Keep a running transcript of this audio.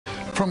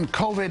From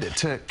COVID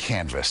to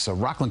canvas, a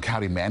Rockland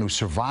County man who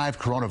survived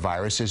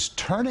coronavirus is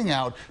turning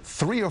out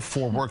 3 or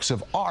 4 works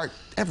of art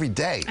every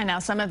day. And now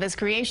some of his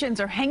creations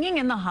are hanging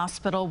in the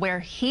hospital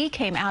where he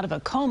came out of a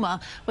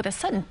coma with a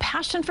sudden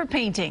passion for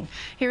painting.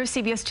 Here is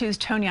CBS 2's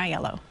Tony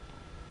Aiello.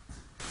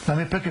 Let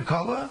me pick a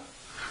color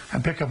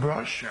and pick a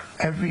brush.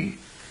 Every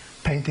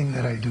painting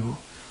that I do,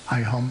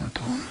 I hum a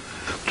tune.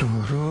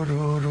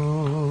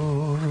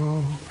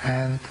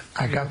 And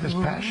I got this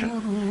passion,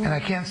 and I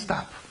can't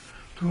stop.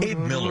 Abe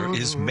Miller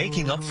is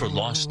making up for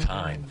lost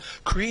time,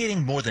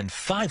 creating more than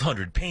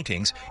 500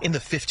 paintings in the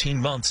 15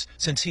 months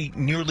since he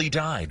nearly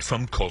died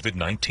from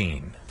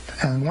COVID-19.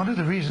 And one of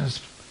the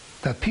reasons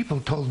that people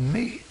told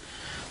me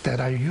that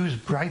I use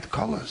bright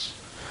colors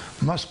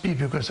must be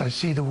because I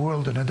see the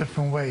world in a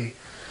different way.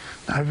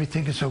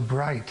 Everything is so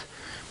bright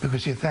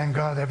because you thank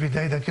God every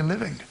day that you're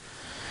living.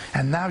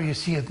 And now you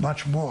see it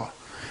much more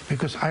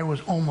because I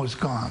was almost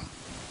gone.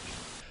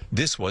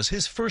 This was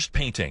his first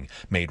painting,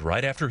 made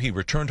right after he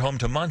returned home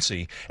to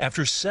Muncie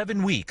after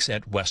 7 weeks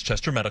at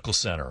Westchester Medical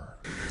Center.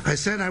 I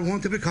said I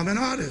want to become an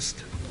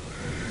artist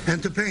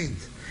and to paint.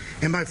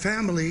 And my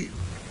family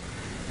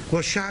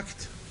was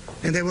shocked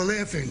and they were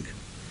laughing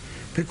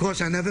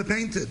because I never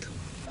painted.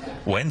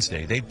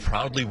 Wednesday, they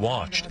proudly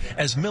watched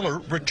as Miller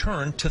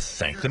returned to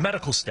thank the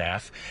medical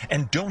staff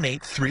and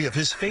donate 3 of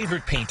his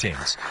favorite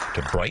paintings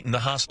to brighten the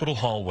hospital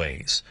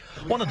hallways.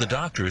 One of the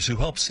doctors who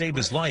helped save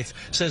his life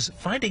says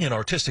finding an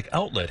artistic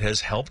outlet has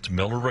helped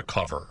Miller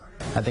recover.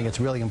 I think it's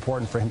really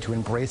important for him to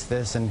embrace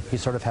this, and he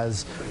sort of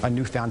has a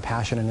newfound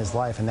passion in his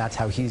life, and that's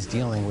how he's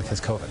dealing with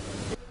his COVID.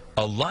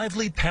 A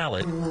lively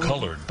palette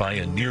colored by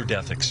a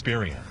near-death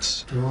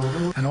experience.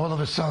 And all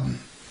of a sudden,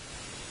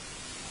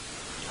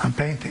 I'm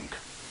painting.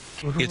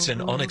 It's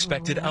an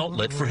unexpected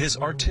outlet for his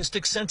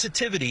artistic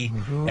sensitivity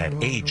at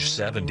age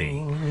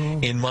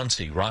 70. In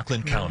Muncie,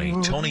 Rockland County,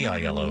 Tony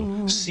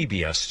Aiello,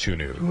 CBS 2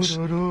 News.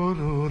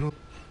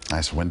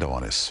 Nice window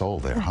on his soul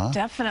there, huh?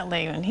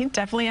 Definitely, and he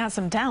definitely has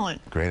some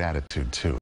talent. Great attitude, too.